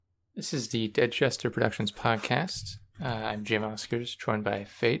This is the Dead Jester Productions podcast. I'm Jim Oscars, joined by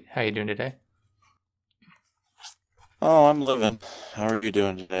Fate. How you doing today? Oh, I'm living. How are you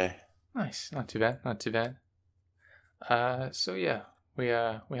doing today? Nice, not too bad, not too bad. We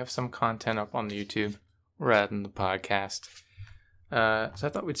have some content up on the YouTube rather than the podcast. So I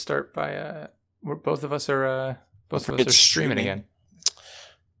thought we'd start by both of us are streaming again.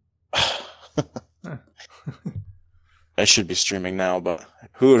 I should be streaming now, but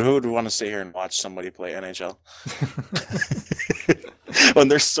who would want to sit here and watch somebody play NHL when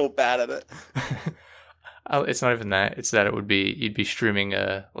they're so bad at it? It's not even that. It's that you'd be streaming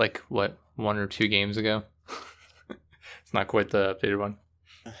like what, 1 or 2 games ago. It's not quite the updated one.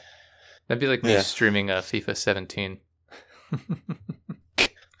 That'd be like me streaming FIFA 17.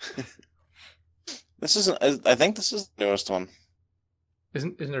 This isn't. I think this is the newest one.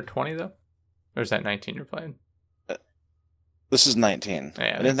 Isn't there 20 though? Or is that 19 you're playing? This is 19.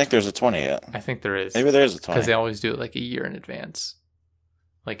 Yeah, I didn't think there was a 20 yet. I think there is. Maybe there is a 20. Because they always do it like a year in advance.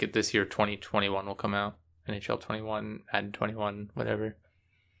 Like this year, 2021 will come out. NHL 21, Madden 21, whatever.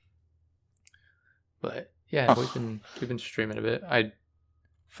 But yeah, we've been streaming a bit. I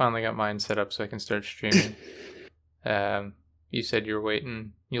finally got mine set up so I can start streaming. You said you're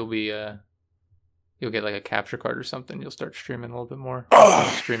waiting. You'll get like a capture card or something. You'll start streaming a little bit more.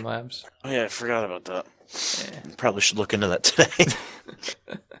 Streamlabs. Oh yeah, I forgot about that. Yeah. Probably should look into that today.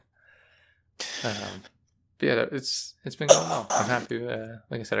 But yeah, it's been going well. I'm happy.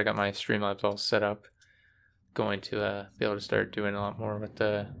 Like I said, I got my Streamlabs all set up. Going to be able to start doing a lot more with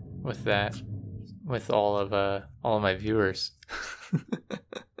all of my viewers.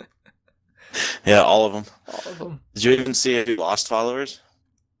 Yeah, all of them. All of them. Did you even see if you lost followers?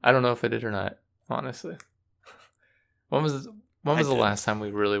 I don't know if I did or not. Honestly, when was the last time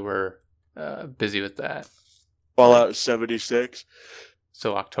we really were busy with that? Fallout 76.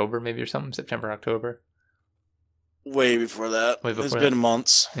 So October maybe or something, September, October. Way before that. It's been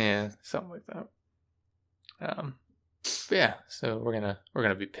months. Yeah, something like that. But yeah, so we're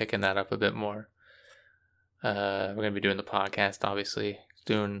gonna be picking that up a bit more. We're gonna be doing the podcast, obviously,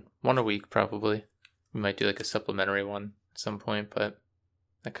 doing one a week probably. We might do like a supplementary one at some point, but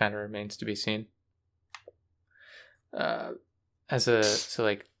that kind of remains to be seen. So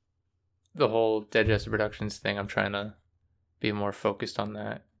like the whole Dead Jester Productions thing, I'm trying to be more focused on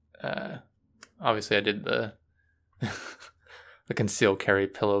that. Obviously, I did the the concealed carry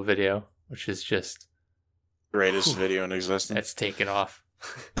pillow video, which is just greatest video in existence. It's taken off.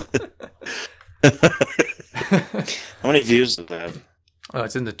 How many views did that have? Oh,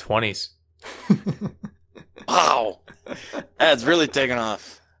 it's in the 20s. Wow, that's really taken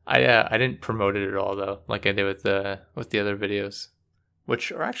off. I didn't promote it at all though, like I did with the other videos,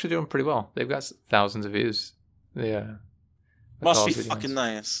 which are actually doing pretty well. They've got thousands of views. Yeah, must be fucking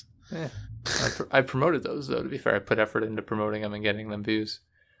nice. Yeah, I promoted those though. To be fair, I put effort into promoting them and getting them views.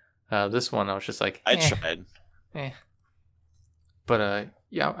 This one I was just like, I tried. But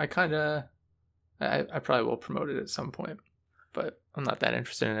yeah, I probably will promote it at some point, but I'm not that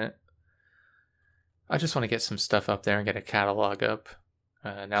interested in it. I just want to get some stuff up there and get a catalog up.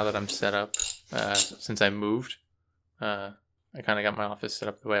 Now that I'm set up, since I moved, I kind of got my office set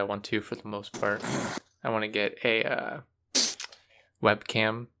up the way I want to for the most part. I want to get a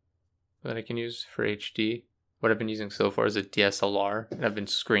webcam that I can use for HD. What I've been using so far is a DSLR, and I've been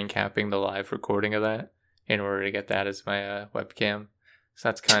screen capping the live recording of that in order to get that as my webcam. So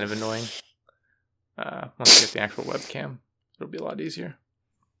that's kind of annoying. Once I get the actual webcam, it'll be a lot easier.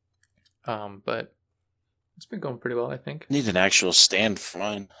 But it's been going pretty well, I think. Need an actual stand for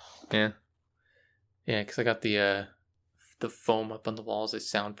mine. Yeah, because I got the foam up on the walls. I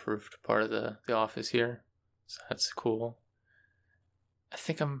soundproofed part of the office here, so that's cool. I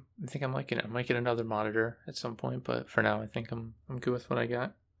think I'm liking it. I might get another monitor at some point, but for now, I think I'm good with what I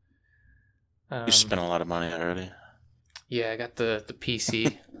got. You spent a lot of money already. Yeah, I got the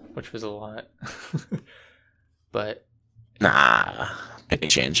PC, which was a lot, but big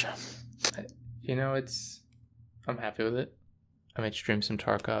change. I'm happy with it. I might stream some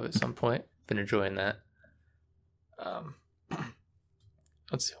Tarkov at some point. Been enjoying that.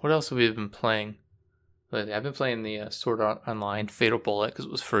 Let's see, what else have we been playing lately? I've been playing the Sword Art Online Fatal Bullet because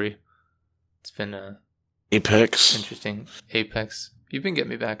it was free. It's been Apex. Interesting. Apex. You've been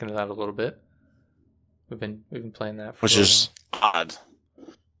getting me back into that a little bit. We've been playing that for which is odd.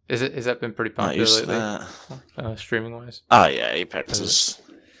 Has that been pretty popular lately? Streaming wise? Oh yeah, Apex is.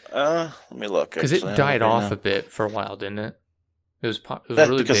 Let me look. Because it died off a bit for a while, didn't it? It was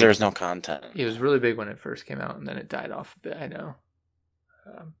really because big. There was no content. It was really big when it first came out, and then it died off a bit. I know.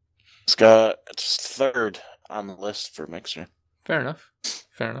 It's third on the list for Mixer. Fair enough.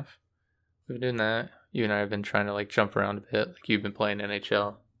 we've been doing that. You and I have been trying to like jump around a bit. Like you've been playing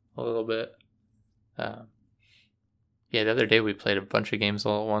NHL a little bit. Yeah, the other day we played a bunch of games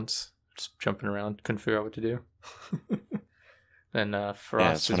all at once, just jumping around, couldn't figure out what to do. And for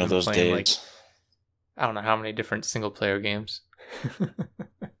us, it's we've one of been those playing days. I don't know how many different single player games.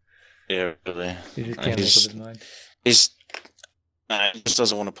 Yeah, really. You just can't make up his mind. He just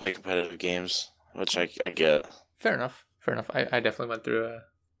doesn't want to play competitive games, which I get. Fair enough. I definitely went through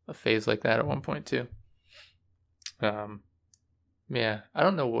a phase like that at one point too. Yeah, I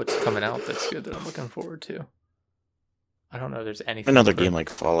don't know what's coming out that's good that I'm looking forward to. I don't know if there's anything. Another game like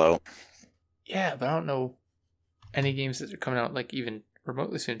Fallout. Yeah, but I don't know any games that are coming out like even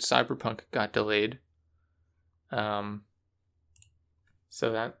remotely soon. Cyberpunk got delayed. So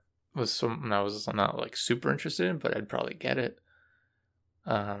that was something I was not like super interested in, but I'd probably get it.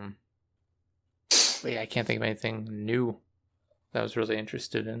 But yeah, I can't think of anything new that I was really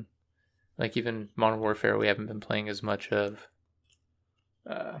interested in. Like even Modern Warfare, we haven't been playing as much of.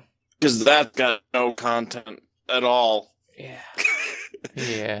 Because that got no content at all. Yeah.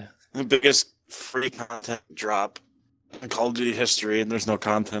 Yeah. The biggest free content drop in Call of Duty history, and there's no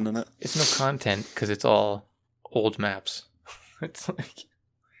content in it. It's no content because it's all old maps. It's like,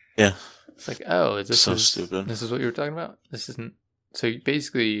 yeah, it's like, oh, is this so stupid? This is what you were talking about. This isn't. So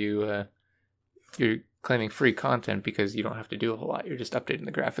basically, you're claiming free content because you don't have to do a whole lot. You're just updating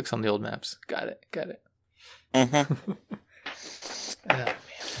the graphics on the old maps. Got it. Mm-hmm. Oh, man.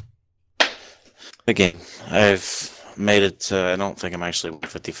 The game. I've made it to. I don't think I'm actually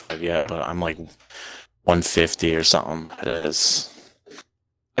 155 yet, but I'm like 150 or something. It is.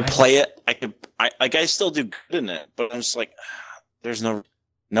 I play it. I still do good in it, but I'm just like, there's no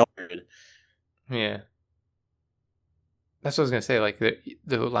good. Yeah. That's what I was gonna say. Like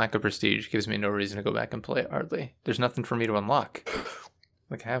the lack of prestige gives me no reason to go back and play it. Hardly. There's nothing for me to unlock.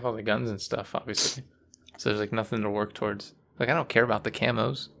 Like I have all the guns and stuff, obviously. So there's like nothing to work towards. Like I don't care about the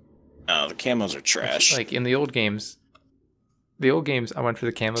camos. No, the camos are trash. Like in the old games, I went for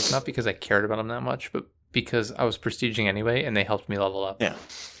the camos not because I cared about them that much, but because I was prestiging anyway, and they helped me level up. Yeah.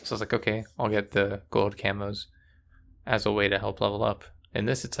 So I was like, okay, I'll get the gold camos as a way to help level up. In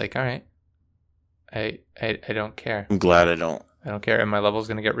this, it's like, all right, I don't care. I'm glad I don't. I don't care, and my level's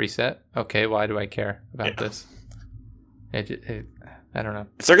gonna get reset. Okay, why do I care about this? I don't know.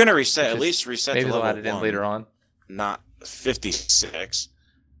 If they're gonna reset, at least reset. Maybe to they'll level add it in 1, later on. Not 56.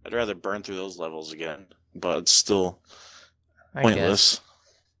 I'd rather burn through those levels again, but it's still pointless.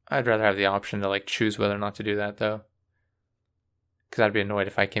 I'd rather have the option to like choose whether or not to do that though, because I'd be annoyed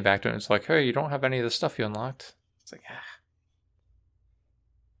if I came back to it and it's like, hey, you don't have any of the stuff you unlocked. It's like,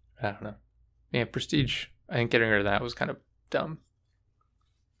 I don't know. Yeah, prestige. I think getting rid of that was kind of dumb.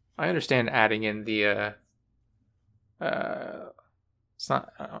 I understand adding in the it's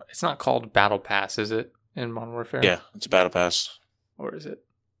not called Battle Pass, is it, in Modern Warfare? Yeah, it's a Battle Pass. Or is it?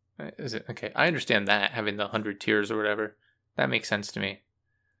 Is it? Okay, I understand that, having the 100 tiers or whatever. That makes sense to me.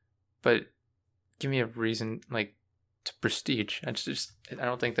 But give me a reason, like, to prestige. I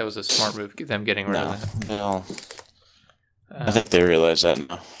don't think that was a smart move, them getting rid of that. No. I think they realize that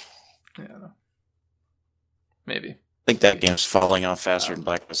now. Yeah, I don't know. Maybe. I think that game's falling off faster than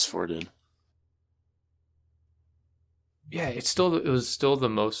Black Ops 4 did. Yeah, it was still the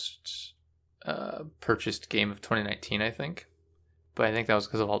most purchased game of 2019, I think. But I think that was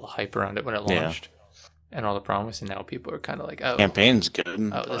because of all the hype around it when it launched. And all the promise, and now people are kind of like, oh. Campaign's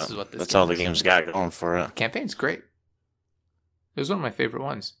good. Oh, this is what this That's all the game's got going for it. Campaign's great. It was one of my favorite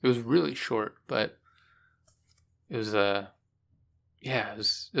ones. It was really short, but it was it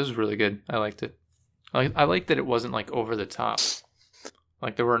was really good. I liked it. I liked that it wasn't like over the top.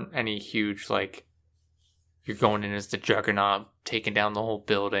 Like there weren't any huge like you're going in as the Juggernaut, taking down the whole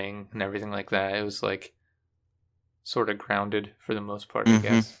building and everything like that. It was like sort of grounded for the most part, I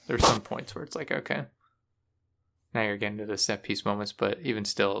guess. There's some points where it's like, okay, now you're getting to the set piece moments, but even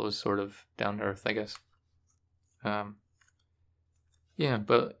still, it was sort of down to earth, I guess. I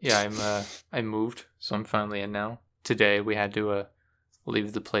moved, so I'm finally in now. Today we had to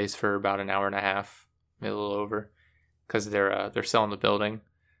leave the place for about an hour and a half, maybe a little over, because they're selling the building.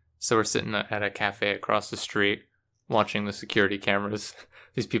 So we're sitting at a cafe across the street, watching the security cameras.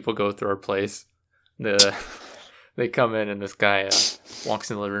 These people go through our place. They come in, and this guy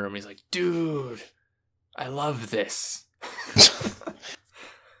walks in the living room. He's like, dude, I love this.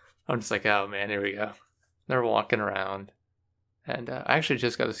 I'm just like, oh man, here we go. They're walking around. And I actually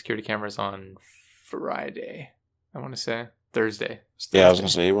just got the security cameras on Friday. I want to say Thursday. Yeah, I was going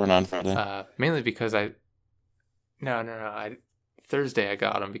to say you weren't on Friday. Mainly because Thursday I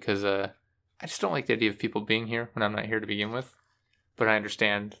got them because I just don't like the idea of people being here when I'm not here to begin with. but I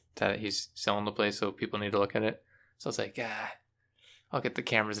understand that he's selling the place, so people need to look at it. So I was like, I'll get the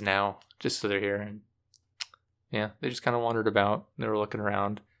cameras now, just so they're here. And yeah, they just kind of wandered about. They were looking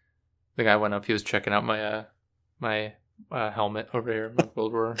around. The guy went up. He was checking out my helmet over here, my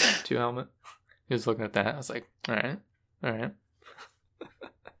World War II helmet. He was looking at that. I was like, all right.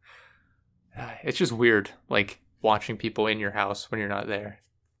 It's just weird, like watching people in your house when you're not there.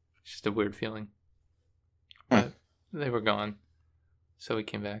 It's just a weird feeling. But they were gone, so we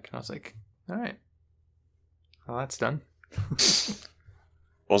came back, and I was like, all right, well, that's done.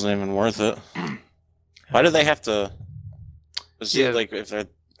 Wasn't even worth it. Why do they have to? Is it like if they're?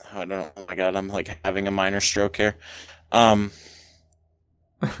 I don't know. Oh my god, I'm like having a minor stroke here. Can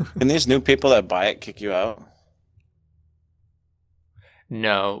these new people that buy it kick you out?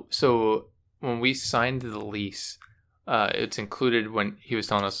 No. So when we signed the lease, it's included when he was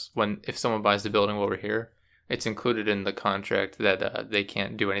telling us if someone buys the building while we're here, it's included in the contract that they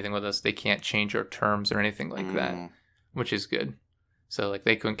can't do anything with us. They can't change our terms or anything like that, which is good. So like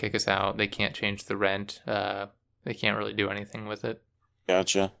they couldn't kick us out. They can't change the rent. They can't really do anything with it.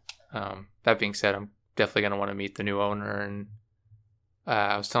 Gotcha. That being said, I'm definitely going to want to meet the new owner. And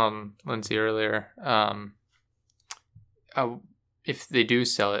I was telling Lindsay earlier, if they do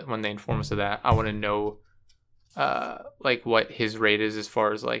sell it, when they inform us of that, I want to know like what his rate is as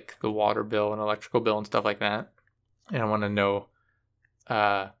far as like the water bill and electrical bill and stuff like that. And I want to know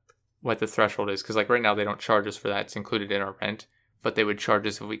what the threshold is, because like right now they don't charge us for that. It's included in our rent, but they would charge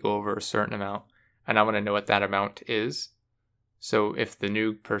us if we go over a certain amount. And I want to know what that amount is. So if the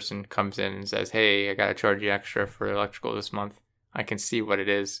new person comes in and says, hey, I got to charge you extra for electrical this month, I can see what it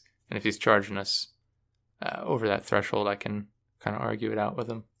is. And if he's charging us over that threshold, I can kind of argue it out with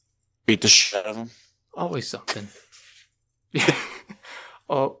him. Beat the shit out of him. Always something. Yeah.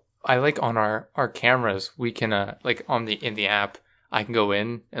 Oh, I like on our cameras, we can like in the app, I can go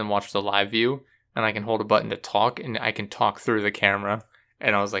in and watch the live view, and I can hold a button to talk, and I can talk through the camera.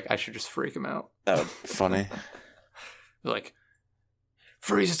 And I was like, I should just freak him out. That would be funny. Like,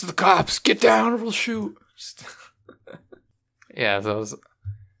 freeze it to the cops, get down or we'll shoot. Yeah, that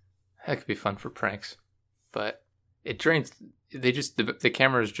could be fun for pranks. But it drains, the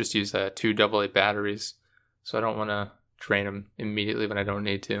cameras just use 2 AA batteries, so I don't want to drain them immediately when I don't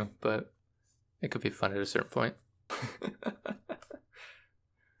need to, but it could be fun at a certain point.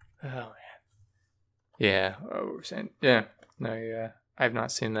 Oh, man. Yeah, what were we saying? Yeah, no, I have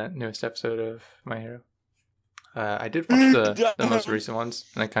not seen that newest episode of My Hero. I did watch the most recent ones,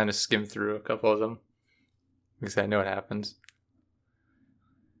 and I kind of skimmed through a couple of them because I know what happens.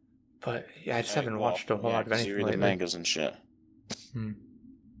 But yeah, I just haven't watched a whole lot of anything you read lately. The mangas and shit.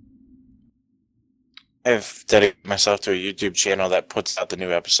 I've dedicated myself to a YouTube channel that puts out the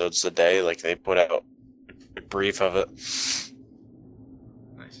new episodes a day. Like they put out a brief of it.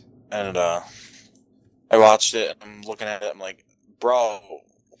 Nice. And I watched it. And I'm looking at it. I'm like, bro,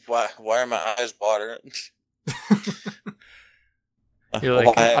 why are my eyes watering? You're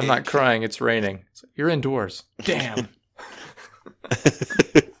like, I'm not crying. It's raining. It's like, you're indoors. Damn.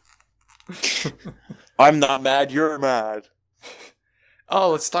 I'm not mad. You're mad.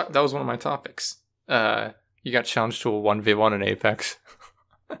 Oh, let's talk. That was one of my topics. You got challenged to a 1v1 in Apex.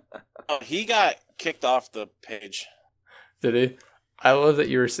 Oh, he got kicked off the page. Did he? I love that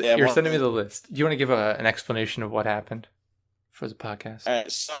you're sending me the list. Do you want to give an explanation of what happened for the podcast? All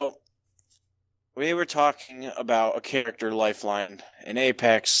right, so we were talking about a character Lifeline in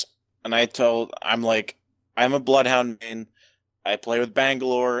Apex, and I'm a Bloodhound main. I play with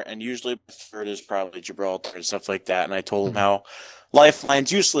Bangalore, and usually my third is probably Gibraltar and stuff like that. And I told him how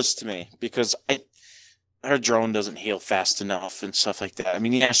Lifeline's useless to me because her drone doesn't heal fast enough and stuff like that. I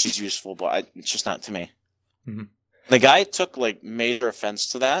mean, yeah, she's useful, but it's just not to me. Mm-hmm. The guy took major offense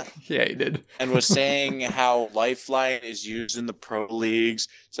to that. Yeah, he did. And was saying how Lifeline is used in the pro leagues.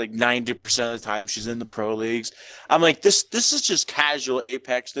 It's like 90% of the time she's in the pro leagues. I'm like, this is just casual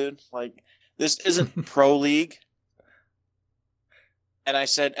Apex, dude. Like, this isn't pro league. And I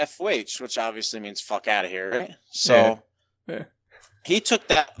said FOH, which obviously means fuck out of here, right? So yeah. He took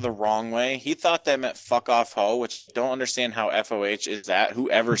that the wrong way. He thought that meant fuck off ho, which I don't understand how FOH is that.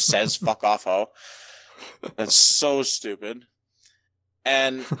 Whoever says fuck off ho. That's so stupid.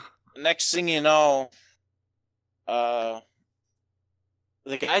 And next thing you know, the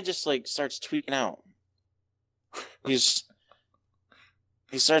guy just starts tweaking out. He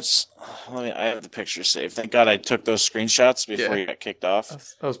starts. I have the picture saved. Thank God I took those screenshots before he got kicked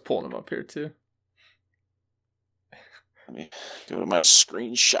off. I was pulling them up here too. Let me go to my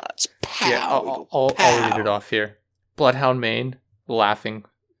screenshots. Pow, yeah, I'll read it off here. Bloodhound main, laughing,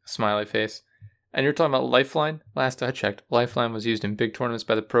 smiley face. And you're talking about Lifeline? Last I checked, Lifeline was used in big tournaments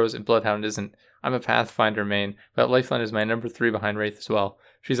by the pros, and Bloodhound isn't. I'm a Pathfinder main, but Lifeline is my number 3 behind Wraith as well.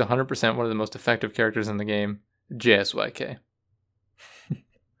 She's 100% one of the most effective characters in the game. JSYK.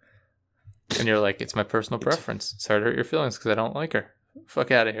 And you're like, it's my personal preference. Sorry to hurt your feelings because I don't like her.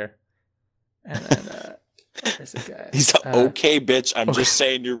 Fuck out of here. And then, there's a guy. He's okay, bitch. I'm just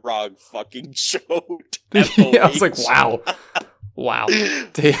saying you're wrong. Fucking choked. Yeah, I was like, wow. Wow.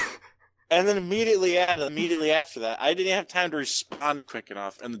 And then immediately after that, I didn't have time to respond quick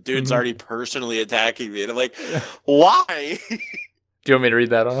enough, and the dude's already personally attacking me. And I'm like, why? Do you want me to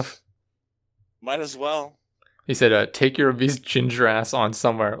read that off? Might as well. He said, take your obese ginger ass on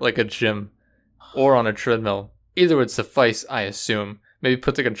somewhere, like a gym, or on a treadmill. Either would suffice, I assume. Maybe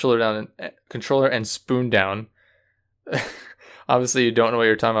put the controller and spoon down. Obviously, you don't know what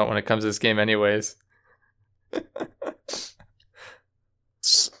you're talking about when it comes to this game anyways.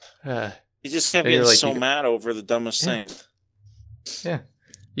 You just kept getting so mad over the dumbest thing. Yeah.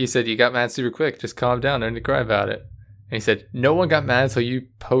 You said you got mad super quick. Just calm down. Don't need to cry about it. And he said, no one got mad until you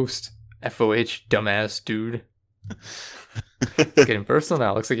post FOH, dumbass dude. Getting personal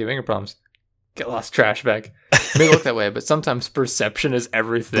now. Looks like you have anger problems. Get lost, trash bag. It may look that way, but sometimes perception is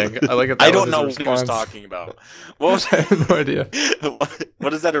everything. I like it. I don't know what he was talking about. What was I have no idea.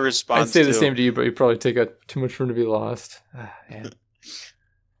 What is that a response I'd say the same to you, but you probably take too much room to be lost.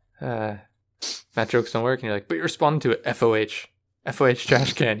 Fat jokes don't work, and you're like, but you respond to it. FOH. FOH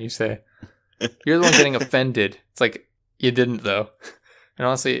trash can, you say. You're the one getting offended. It's like, you didn't, though. And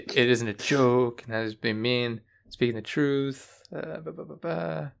honestly, it isn't a joke, and that is being mean. Speaking the truth.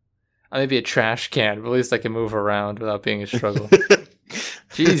 I may be a trash can, but at least I can move around without being a struggle.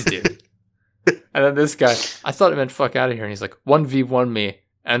 Jeez, dude. And then this guy, I thought it meant fuck out of here, and he's like, 1v1 me,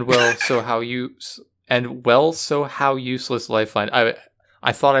 and so how useless Lifeline.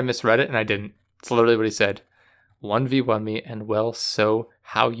 I thought I misread it, and I didn't. It's literally what he said. 1v1 me, and so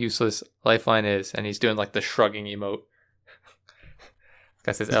how useless Lifeline is. And he's doing like the shrugging emote.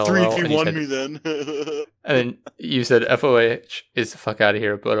 Guy says LOL. 3v1 me then. And then you said FOH is fuck out of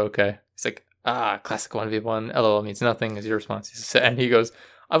here, but okay. It's like, classic 1v1. LOL means nothing is your response. And he goes,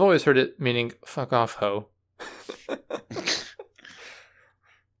 I've always heard it meaning fuck off, ho.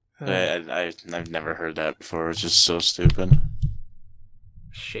 I've never heard that before. It's just so stupid.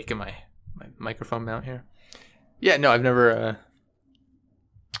 Shaking my microphone mount here. Yeah, no, I've never,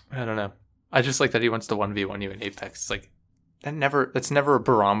 I don't know. I just like that he wants to 1v1 you in Apex. It's like, that's never a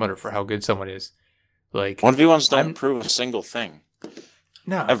barometer for how good someone is. Like 1v1s don't prove a single thing.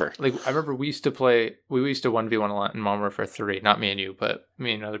 No. Ever. Like I remember we used to 1v1 a lot in Modern Warfare 3. Not me and you, but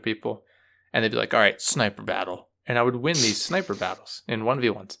me and other people. And they'd be like, all right, sniper battle. And I would win these sniper battles in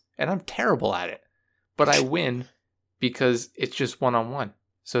 1v1s. And I'm terrible at it. But I win because it's just one-on-one.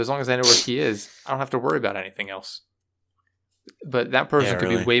 So as long as I know where he is, I don't have to worry about anything else. But that person could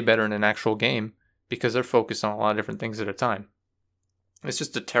be way better in an actual game because they're focused on a lot of different things at a time. It's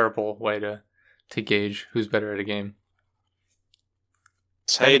just a terrible way to gauge who's better at a game.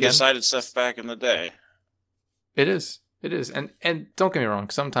 It's how you decided stuff back in the day. It is. And don't get me wrong,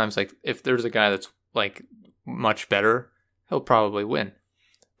 sometimes like if there's a guy that's like much better, he'll probably win.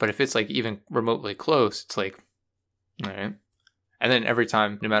 But if it's like even remotely close, it's like, all right. And then every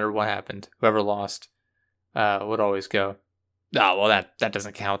time, no matter what happened, whoever lost would always go, well, that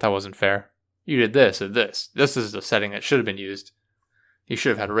doesn't count. That wasn't fair. You did this or this. This is the setting that should have been used. You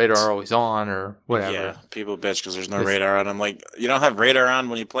should have had radar always on or whatever. Yeah, people bitch because there's no radar on. I'm like, you don't have radar on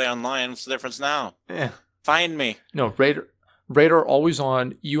when you play online. What's the difference now? Yeah. Find me. No, radar always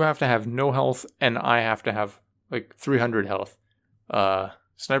on. You have to have no health, and I have to have like 300 health.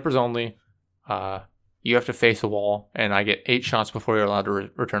 Snipers only. You have to face a wall, and I get 8 shots before you're allowed to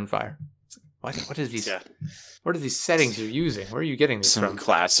return fire. What is these? Yeah. What are these settings you're using? Where are you getting these from? Some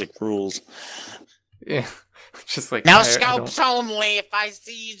classic rules. Yeah, just like no scopes only if I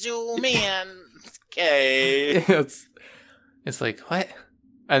see you zoom in. Okay. It's like what?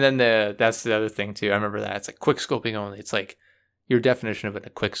 And then that's the other thing too. I remember that it's like quick scoping only. It's like your definition of a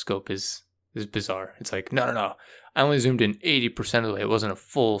quick scope is bizarre. It's like no. I only zoomed in 80% of the way. It wasn't a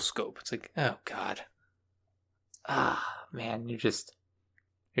full scope. It's like, oh god. Man, you're just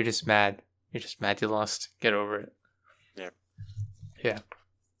mad. You're just mad you lost. Get over it. Yeah.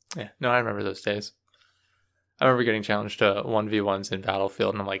 No, I remember those days. I remember getting challenged to 1v1s in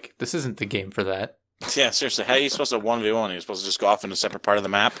Battlefield, and I'm like, this isn't the game for that. Yeah, seriously. How are you supposed to 1v1? You're supposed to just go off in a separate part of the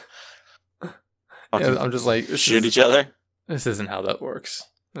map? Yeah, I'm just like... Shoot each other? This isn't how that works.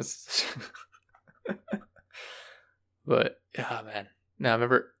 But, man. No, I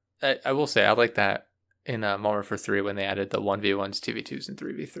remember... I will say, I like that in Modern Warfare 3 when they added the 1v1s, 2v2s, and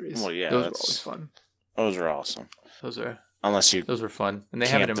 3v3s. Well, yeah, those were always fun. Those are awesome. Those were fun, and they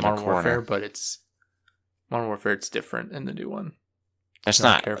have it in Modern Warfare, but it's Modern Warfare. It's different in the new one. That's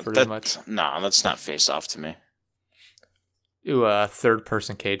not care for it as much. No, that's not Face Off to me. Ooh, a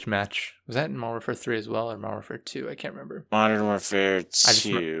third-person cage match. Was that in Modern Warfare 3 as well, or Modern Warfare 2? I can't remember. Modern Warfare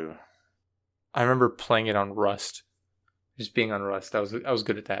 2. I remember playing it on Rust. Just being on Rust, I was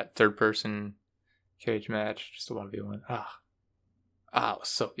good at that. Third-person cage match, just a 1v1. It was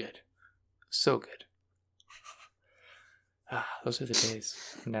so good. So good. Those are the days.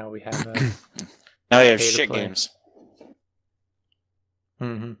 Now we have... now we have shit games.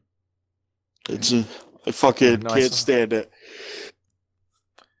 Mm-hmm. I fucking can't stand it.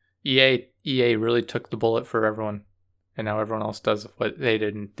 EA really took the bullet for everyone, and now everyone else does what they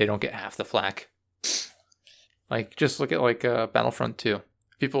didn't. They don't get half the flack. Like, just look at Battlefront 2.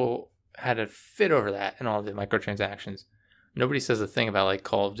 People had a fit over that and all the microtransactions. Nobody says a thing about like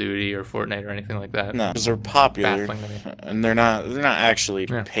Call of Duty or Fortnite or anything like that. No, because they're popular, and they're not actually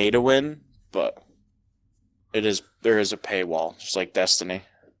pay to win, but there is a paywall, just like Destiny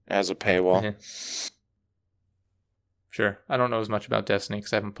has a paywall. Mm-hmm. Sure. I don't know as much about Destiny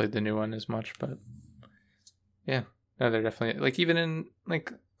because I haven't played the new one as much, but yeah. No, they're definitely, like, even in,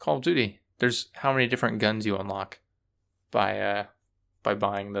 like, Call of Duty, there's how many different guns you unlock by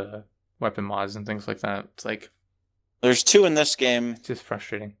buying the weapon mods and things like that. It's like... There's 2 in this game. It's just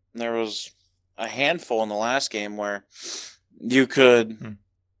frustrating. There was a handful in the last game where you could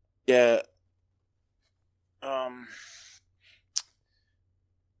get...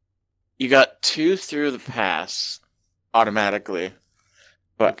 You got 2 through the pass automatically,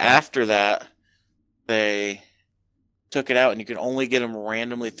 but after that they took it out and you can only get them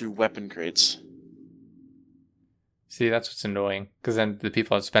randomly through weapon crates. See, that's what's annoying, because then the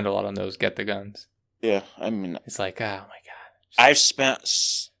people that spend a lot on those get the guns. Yeah, I mean, it's like, oh my god, I've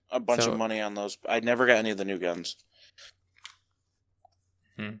spent a bunch of money on those. I never got any of the new guns.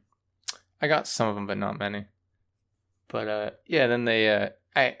 I got some of them, but not many. But yeah, then they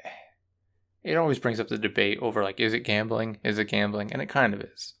it always brings up the debate over, like, is it gambling? Is it gambling? And it kind of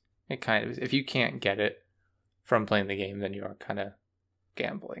is. It kind of is. If you can't get it from playing the game, then you are kind of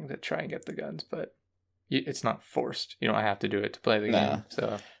gambling to try and get the guns. But it's not forced. You don't have to do it to play the game.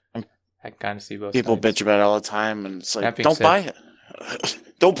 So I kind of see both people sides. bitch about it all the time, and it's like, don't buy it.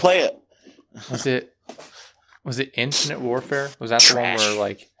 Don't play it. Was it Infinite Warfare? Was that the one where,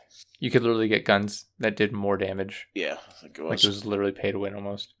 like, you could literally get guns that did more damage? Yeah, I think it was. Like, it was literally pay to win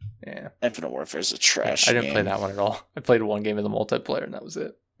almost. Yeah. Infinite Warfare is a trash I didn't play that one at all. I played one game of the multiplayer, and that was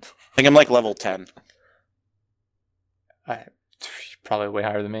it. I think I'm like level 10. Probably way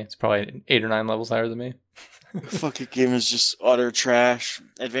higher than me. It's probably 8 or 9 levels higher than me. The fucking game is just utter trash.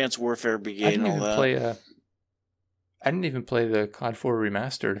 Advanced Warfare Brigade and all that. I didn't even play the COD 4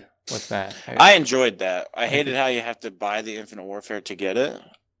 Remastered with that. I enjoyed that. I hated how you have to buy the Infinite Warfare to get it.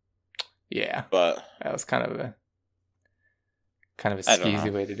 Yeah, but that was kind of a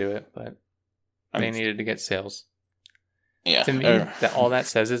skeezy way to do it. But they needed to get sales. Yeah, to me, that all that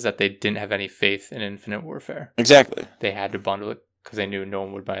says is that they didn't have any faith in Infinite Warfare. Exactly. They had to bundle it because they knew no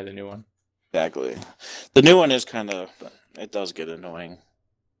one would buy the new one. Exactly. The new one is it does get annoying.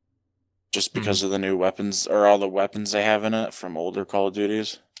 Just because of the new weapons, or all the weapons they have in it from older Call of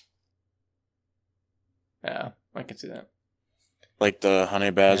Duties. Yeah, I can see that. Like the Honey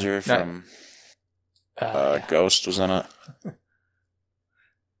Badger from Ghost was in it.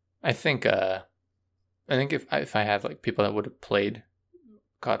 I think if I had, like, people that would have played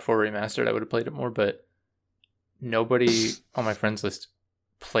COD 4 Remastered, I would have played it more, but nobody on my friends list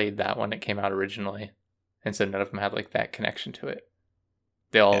played that when it came out originally, and so none of them had, like, that connection to it.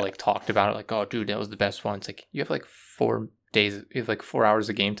 They all like talked about it, like, oh dude, that was the best one. It's like, you have like 4 hours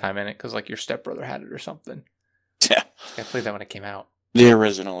of game time in it because, like, your stepbrother had it or something. Yeah, I played that when it came out. The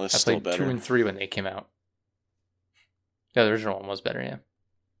original is still better. I played 2 and 3 when they came out. Yeah, the original one was better. Yeah,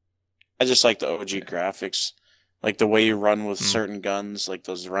 I just like the OG graphics, like the way you run with certain guns, like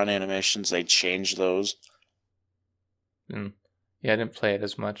those run animations. They changed those. Yeah, I didn't play it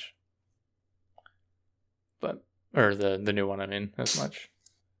as much, or the new one. I mean, as much.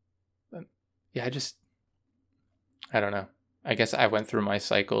 But yeah, I don't know. I guess I went through my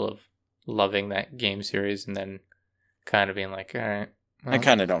cycle of loving that game series and then kind of being like, all right. Well, I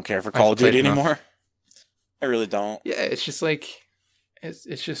kind of don't care for Call of Duty anymore. I really don't. Yeah, it's just like, it's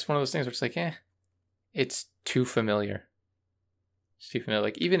just one of those things where it's like, it's too familiar. It's too familiar.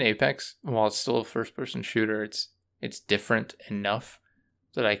 Like, even Apex, while it's still a first-person shooter, it's different enough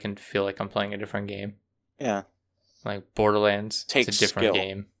that I can feel like I'm playing a different game. Yeah. Like Borderlands, it's a different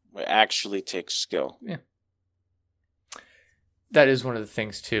game. It actually takes skill. Yeah. That is one of the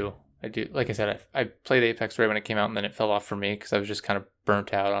things too. I do, like I said, I played Apex right when it came out, and then it fell off for me because I was just kind of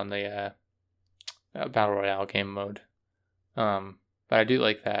burnt out on the battle royale game mode. But I do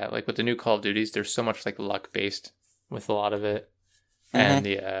like that. Like with the new Call of Duties, there's so much like luck based with a lot of it, and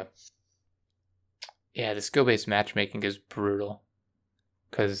the skill based matchmaking is brutal.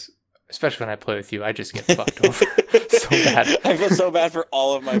 Because especially when I play with you, I just get fucked over so bad. I feel so bad for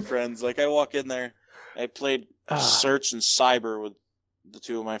all of my friends. Like I walk in there, I played Search and Cyber with the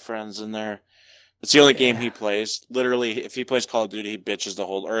two of my friends in there. It's the only game he plays. Literally, if he plays Call of Duty, he bitches the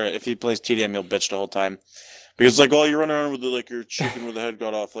whole, or if he plays TDM, he'll bitch the whole time. Because like, oh, you're running around with like your chicken with the head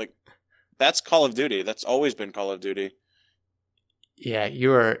got off. Like, that's Call of Duty. That's always been Call of Duty. Yeah,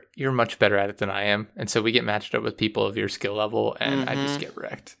 you're much better at it than I am, and so we get matched up with people of your skill level, and I just get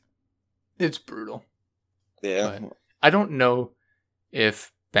wrecked. It's brutal. Yeah. But I don't know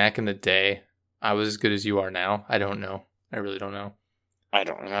if back in the day I was as good as you are now. I don't know. I really don't know. I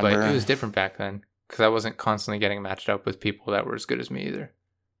don't remember. But it was different back then because I wasn't constantly getting matched up with people that were as good as me either.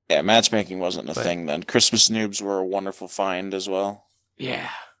 Yeah, matchmaking wasn't a thing then. Christmas noobs were a wonderful find as well. Yeah.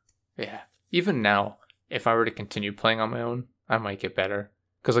 Yeah. Even now, if I were to continue playing on my own, I might get better.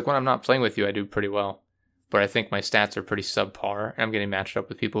 Because like when I'm not playing with you, I do pretty well. But I think my stats are pretty subpar, and I'm getting matched up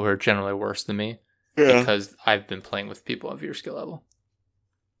with people who are generally worse than me because I've been playing with people of your skill level.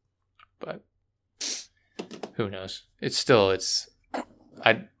 But who knows? I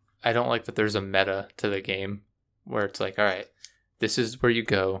don't like that there's a meta to the game where it's like, all right, this is where you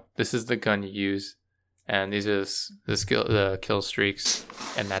go, this is the gun you use, and these are the kill streaks,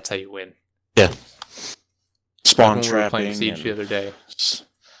 and that's how you win. Yeah. Spawn like when trapping. We were playing Siege the other day.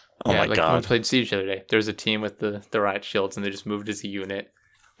 Oh my god! When we played Siege the other day, there's a team with the riot shields, and they just moved as a unit,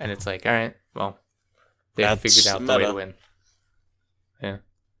 and it's like, all right, well, they figured out the way to win. Yeah.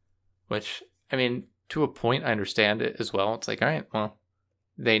 Which, I mean, to a point, I understand it as well. It's like, all right, well,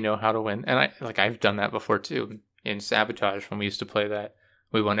 they know how to win, and I've done that before too. In Sabotage, when we used to play that,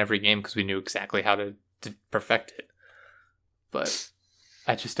 we won every game because we knew exactly how to perfect it. But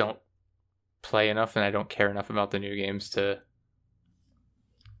I just don't play enough, and I don't care enough about the new games to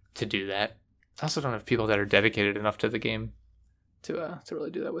do that. I also don't have people that are dedicated enough to the game to really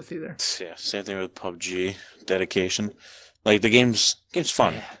do that with either. Yeah, same thing with PUBG. Dedication. Like the game's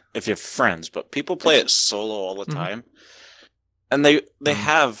fun if you have friends, but people play it solo all the time, and they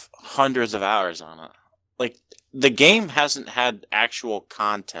have hundreds of hours on it. Like the game hasn't had actual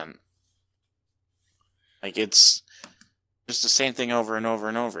content. Like it's just the same thing over and over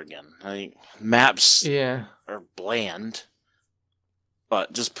and over again. Like maps are bland,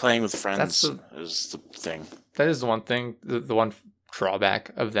 but just playing with friends is the thing. That is the one thing. The one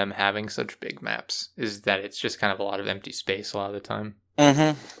drawback of them having such big maps is that it's just kind of a lot of empty space a lot of the time.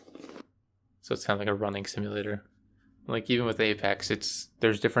 So it's kind of like a running simulator. Like even with Apex,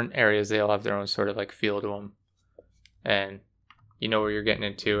 there's different areas. They all have their own sort of like feel to them, and you know where you're getting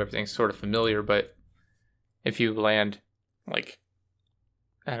into. Everything's sort of familiar, but if you land like,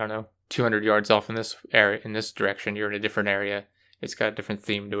 I don't know, 200 yards off in this area, in this direction, you're in a different area. It's got a different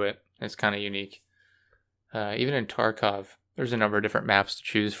theme to it. It's kind of unique. Even in Tarkov, there's a number of different maps to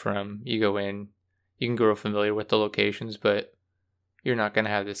choose from. You go in, you can grow familiar with the locations, but you're not going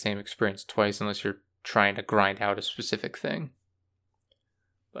to have the same experience twice unless you're trying to grind out a specific thing.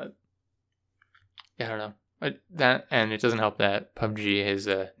 But yeah, I don't know. And it doesn't help that PUBG is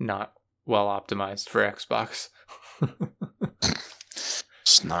not well optimized for Xbox.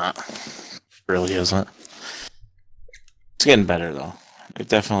 It's not. It really isn't. It's getting better though. It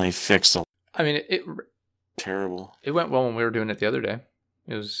definitely fixed a. I mean, it terrible. It went well when we were doing it the other day.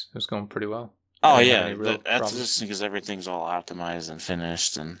 It was going pretty well. Oh yeah, that's just because everything's all optimized and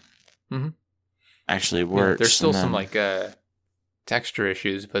finished and actually works. Yeah, there's still some like texture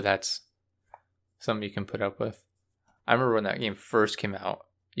issues, but that's something you can put up with. I remember when that game first came out,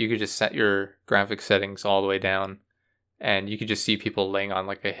 you could just set your graphic settings all the way down, and you could just see people laying on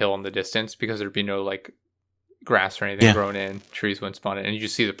like a hill in the distance because there'd be no like grass or anything grown in, trees wouldn't spawn in, and you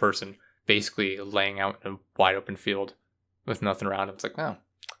just see the person basically laying out in a wide open field with nothing around them. It's like, oh,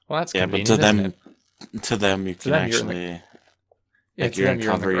 well, that's convenient. But to them, you can actually, you're in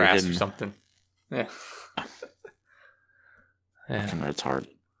the grass or something. Yeah, fucking retarded.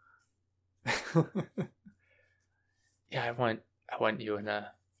 Yeah, I want you and I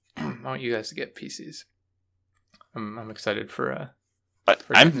want you guys to get PCs. I'm excited for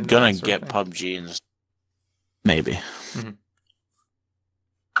I'm gonna get PUBG and just maybe.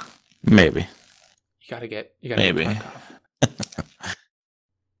 Maybe. You gotta maybe. Get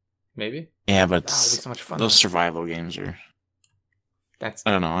maybe? Yeah, but it'll be so much fun, those survival games are That's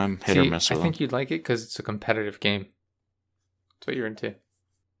I don't know. I'm hit or miss with I them. think you'd like it because it's a competitive game. That's what you're into.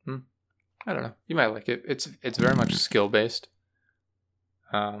 I don't know. You might like it. It's very much skill based.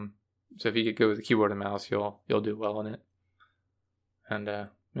 So if you could go with the keyboard and mouse, you'll do well in it. And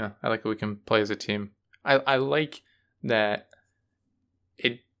yeah, I like that we can play as a team. I like that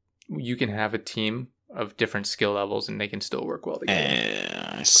you can have a team of different skill levels and they can still work well together.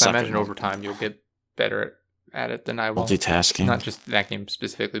 I imagine over time you'll get better at it than I will. Multitasking. Not just that game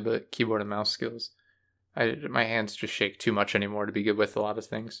specifically, but keyboard and mouse skills. My hands just shake too much anymore to be good with a lot of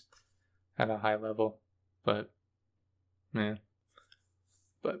things at a high level. But yeah.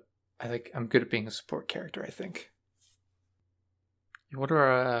 But I'm good at being a support character, I think. What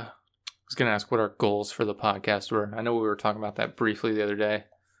are I was gonna ask what our goals for the podcast were. I know we were talking about that briefly the other day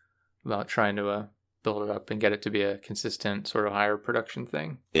about trying to build it up and get it to be a consistent sort of higher production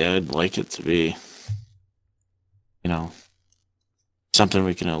thing. Yeah, I'd like it to be, something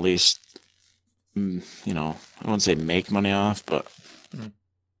we can at least, I wouldn't say make money off, but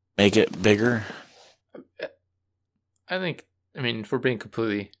make it bigger. I mean, if we're being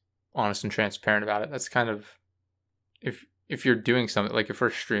completely honest and transparent about it, that's kind of, if you're doing something, like if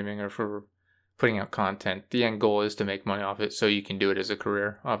we're streaming or if we're putting out content, the end goal is to make money off it so you can do it as a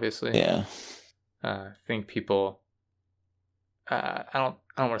career, obviously. Yeah. I think people, I don't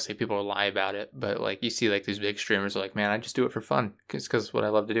want to say people lie about it, but like you see like these big streamers are like, man, I just do it for fun. It's because what I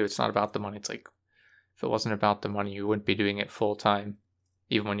love to do. It's not about the money. It's like, if it wasn't about the money, you wouldn't be doing it full time.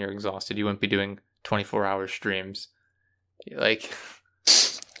 Even when you're exhausted, you wouldn't be doing 24-hour streams. Like,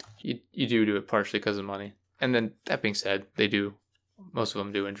 you do it partially because of money. And then that being said, most of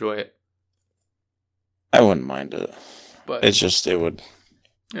them do enjoy it. I wouldn't mind it. But it's just, it would.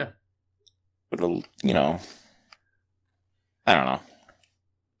 Yeah. I don't know.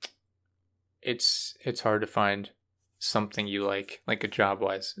 It's hard to find something you like a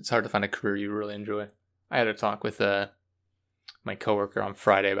job-wise. It's hard to find a career you really enjoy. I had a talk with my coworker on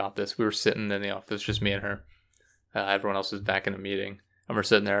Friday about this. We were sitting in the office, just me and her. Everyone else was back in a meeting. And we're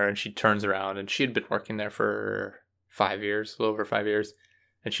sitting there, and she turns around, and she had been working there for 5 years, a little over 5 years.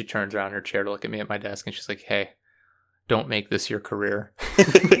 And she turns around in her chair to look at me at my desk, and she's like, hey, don't make this your career.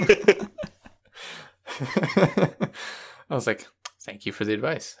 I was like, thank you for the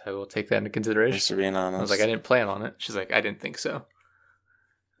advice. I will take that into consideration. Thanks for being honest. I was like, I didn't plan on it. She's like, I didn't think so.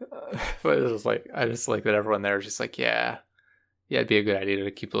 But it was like, I just like that everyone there was just like, yeah, it'd be a good idea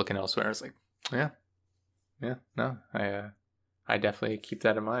to keep looking elsewhere. I was like, yeah, no, I definitely keep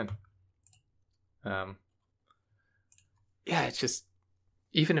that in mind. Yeah, it's just,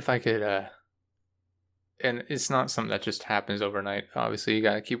 even if I could, and it's not something that just happens overnight. Obviously, you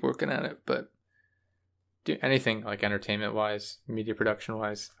got to keep working at it, but do anything like entertainment wise, media production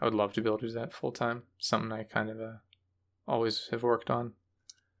wise, I would love to be able to do that full time. Something I kind of always have worked on.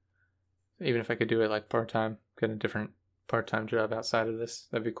 Even if I could do it like part time, get a different part time job outside of this,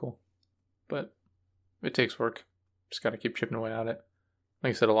 that'd be cool. But it takes work. Just got to keep chipping away at it.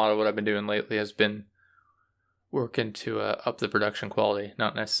 Like I said, a lot of what I've been doing lately has been working to up the production quality,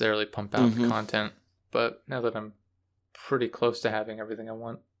 not necessarily pump out the content. But now that I'm pretty close to having everything I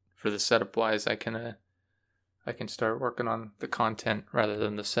want for the setup wise, I can start working on the content rather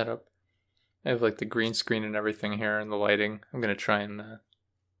than the setup. I have like the green screen and everything here and the lighting. I'm going to try and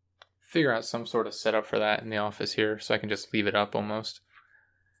figure out some sort of setup for that in the office here so I can just leave it up almost.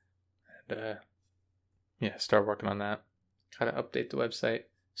 And start working on that. Try to update the website.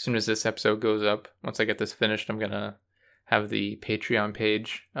 As soon as this episode goes up, once I get this finished, I'm going to have the Patreon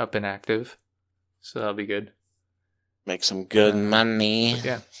page up and active. So that'll be good. Make some good money.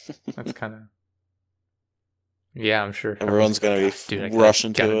 Yeah, that's kind of... Yeah, I'm sure. Everyone's going to be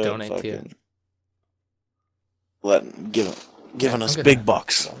rushing to it. Donate to you. Giving us big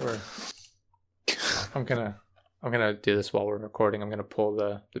bucks. I'm gonna do this while we're recording. I'm gonna pull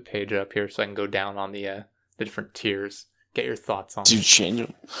the page up here so I can go down on the different tiers. Get your thoughts on. Did you change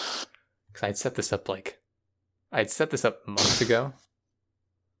them? Because I'd set this up months ago,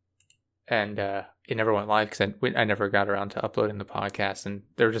 and it never went live because I never got around to uploading the podcast, and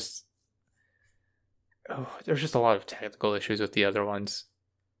there's just a lot of technical issues with the other ones,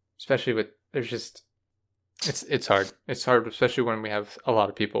 especially with it's hard. It's hard, especially when we have a lot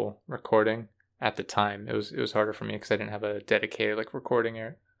of people recording. At the time, it was harder for me because I didn't have a dedicated recording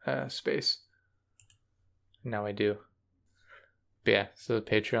space. Now I do. But yeah, so the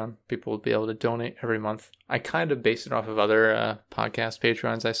Patreon, people will be able to donate every month. I kind of based it off of other podcast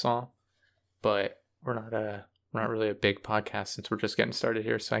Patreons I saw, but we're not really a big podcast since we're just getting started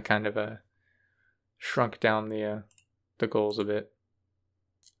here. So I kind of shrunk down the goals a bit.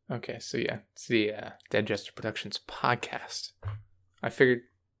 Okay, so yeah, it's the Dead Jester Productions podcast. I figured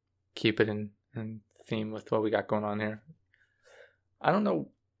keep it in theme with what we got going on here. I don't know.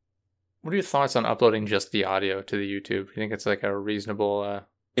 What are your thoughts on uploading just the audio to the YouTube? Do you think it's like a reasonable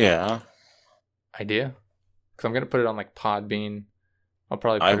idea? Because I'm going to put it on like Podbean. I'll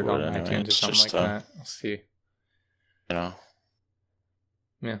probably put it on iTunes or something like that. I'll see. You know.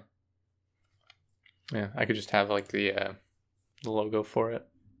 Yeah. Yeah, I could just have like the logo for it.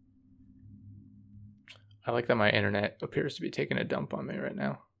 I like that my internet appears to be taking a dump on me right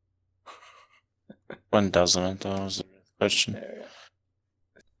now. When doesn't it, though, is the question. There.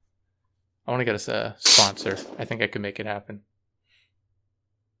 I want to get us a sponsor. I think I could make it happen.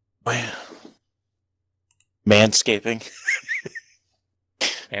 Manscaping.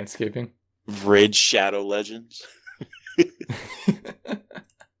 Manscaping. Ridge Shadow Legends.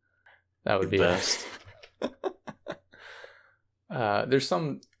 That would be best. There's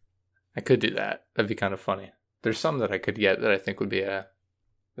some I could do that. That'd be kind of funny. There's some that I could get that I think would be I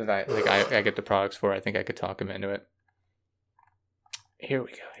get the products for. I think I could talk them into it. Here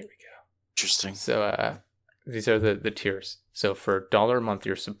we go. Interesting. So these are the tiers. So for $1 a month,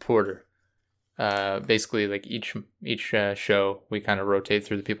 you're a supporter. Basically, like each show, we kind of rotate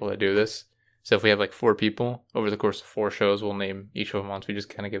through the people that do this. So if we have like 4 people over the course of 4 shows, we'll name each of them once. We just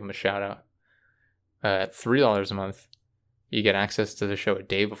kind of give them a shout out. At $3 a month, you get access to the show a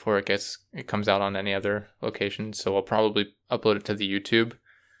day before it comes out on any other location. So we'll probably upload it to the YouTube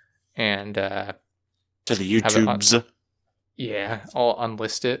and to the YouTubes. Yeah, I'll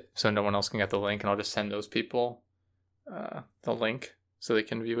unlist it so no one else can get the link, and I'll just send those people the link so they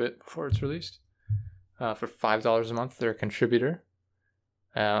can view it before it's released. For $5 a month, they're a contributor.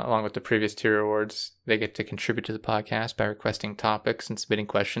 Along with the previous tier awards, they get to contribute to the podcast by requesting topics and submitting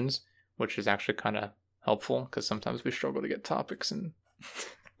questions, which is actually kind of helpful because sometimes we struggle to get topics. And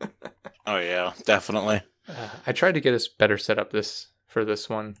oh yeah, definitely. I tried to get us better set up for this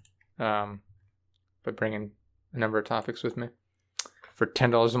one by bringing a number of topics with me. For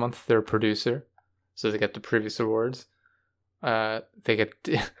 $10 a month, they're a producer, so they get the previous awards. They get.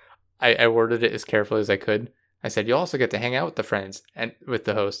 I worded it as carefully as I could. I said you also get to hang out with the friends and with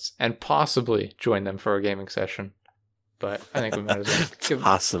the hosts, and possibly join them for a gaming session. But I think we might as well give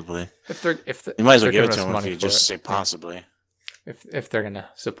possibly. You might as well give it to them if you just say possibly. If they're gonna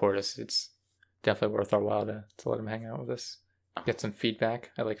support us, it's definitely worth our while to let them hang out with us. Get some feedback.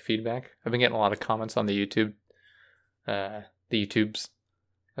 I like feedback. I've been getting a lot of comments on the YouTube. The YouTubes,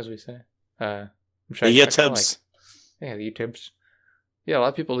 as we say. The YouTubes. Yeah, the YouTubes. Yeah, a lot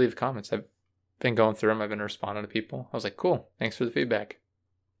of people leave comments. I've been going through them. I've been responding to people. I was like, cool. Thanks for the feedback.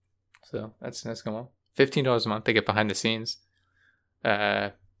 So that's going well. $15 a month. They get behind the scenes.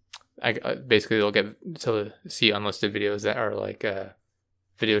 Basically, they'll get to see unlisted videos that are like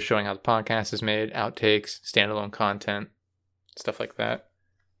videos showing how the podcast is made, outtakes, standalone content, stuff like that.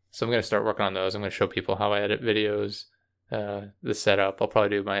 So I'm going to start working on those. I'm going to show people how I edit videos, the setup. I'll probably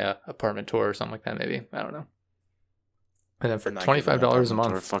do my apartment tour or something like that, maybe. I don't know. And then for $25 a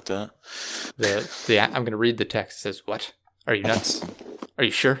month, fuck that. I'm going to read the text. It says, "What? Are you nuts? Are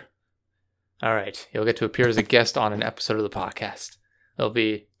you sure? All right. You'll get to appear as a guest on an episode of the podcast. It'll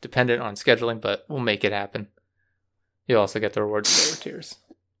be dependent on scheduling, but we'll make it happen. You'll also get the rewards for lower tiers."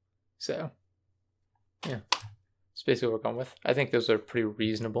 So, yeah. That's basically what we're going with. I think those are pretty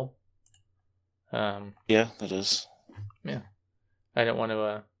reasonable. Yeah, that is. Yeah. I don't want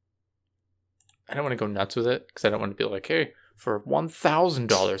to go nuts with it because I don't want to be like, hey, for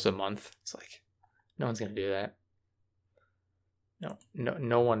 $1,000 a month. It's like, no one's going to do that.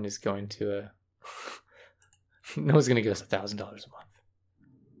 No one is going to. No one's going to give us $1,000 a month.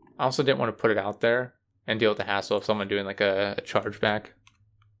 I also didn't want to put it out there and deal with the hassle of someone doing like a chargeback.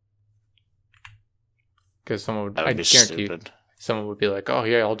 Because I guarantee you, someone would be like, oh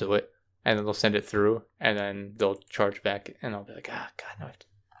yeah, I'll do it. And then they'll send it through and then they'll charge back and I'll be like, God, now I have to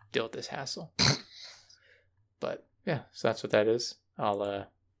deal with this hassle. But yeah, so that's what that is. I'll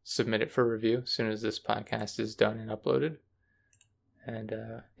submit it for review as soon as this podcast is done and uploaded. And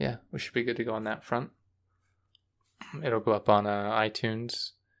yeah, we should be good to go on that front. It'll go up on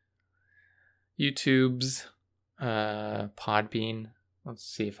iTunes, YouTube's, Podbean. Let's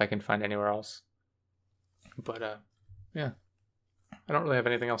see if I can find anywhere else. But yeah, I don't really have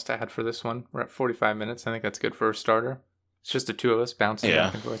anything else to add for this one. We're at 45 minutes. I think that's good for a starter. It's just the two of us bouncing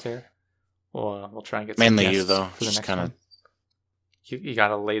back and forth here. We'll try and get some mainly guests you though. for the just next kind one. You got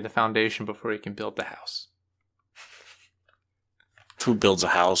to lay the foundation before you can build the house. Who builds a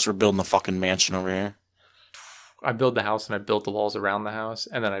house? We're building a fucking mansion over here. I build the house and I build the walls around the house,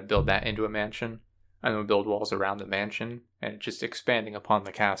 and then I build that into a mansion, and then we build walls around the mansion, and it's just expanding upon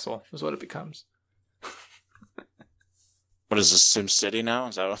the castle is what it becomes. What is this, Sim City now?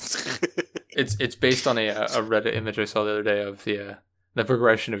 Is that what? It's based on a Reddit image I saw the other day of the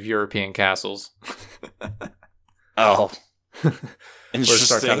progression of European castles. Oh, Where it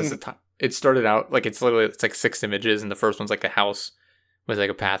starts out as interesting. the top. It started out like it's like 6 images, and the first one's like a house with like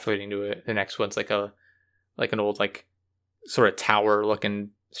a path leading to it. The next one's like an old like sort of tower looking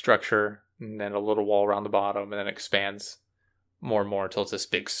structure, and then a little wall around the bottom, and then it expands more and more until it's this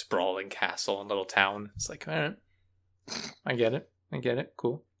big sprawling castle and little town. It's like, all right, I get it,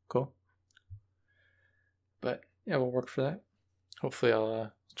 cool. But yeah, we'll work for that. Hopefully,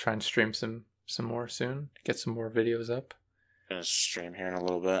 I'll try and stream some more soon. Get some more videos up. Gonna stream here in a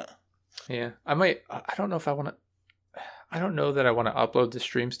little bit. Yeah, I might. I don't know if I want to. I don't know that I want to upload the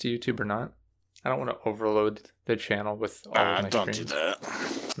streams to YouTube or not. I don't want to overload the channel with all of my Don't streams. do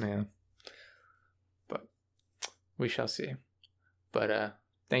that. Yeah, but we shall see. But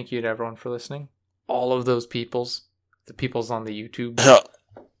thank you to everyone for listening. All of those peoples, the peoples on the YouTube,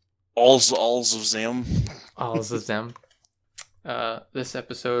 Alls of them. all of them. This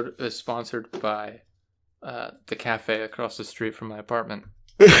episode is sponsored by the cafe across the street from my apartment.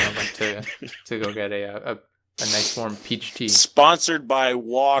 I went to go get a nice warm peach tea. Sponsored by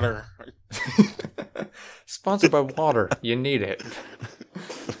water. Sponsored by water. You need it.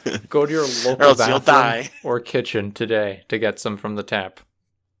 Go to your Or local else you'll bathroom die. or kitchen today to get some from the tap.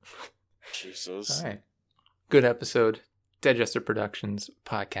 Jesus. All right. Good episode. Digester Productions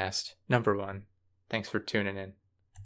podcast number 1. Thanks for tuning in.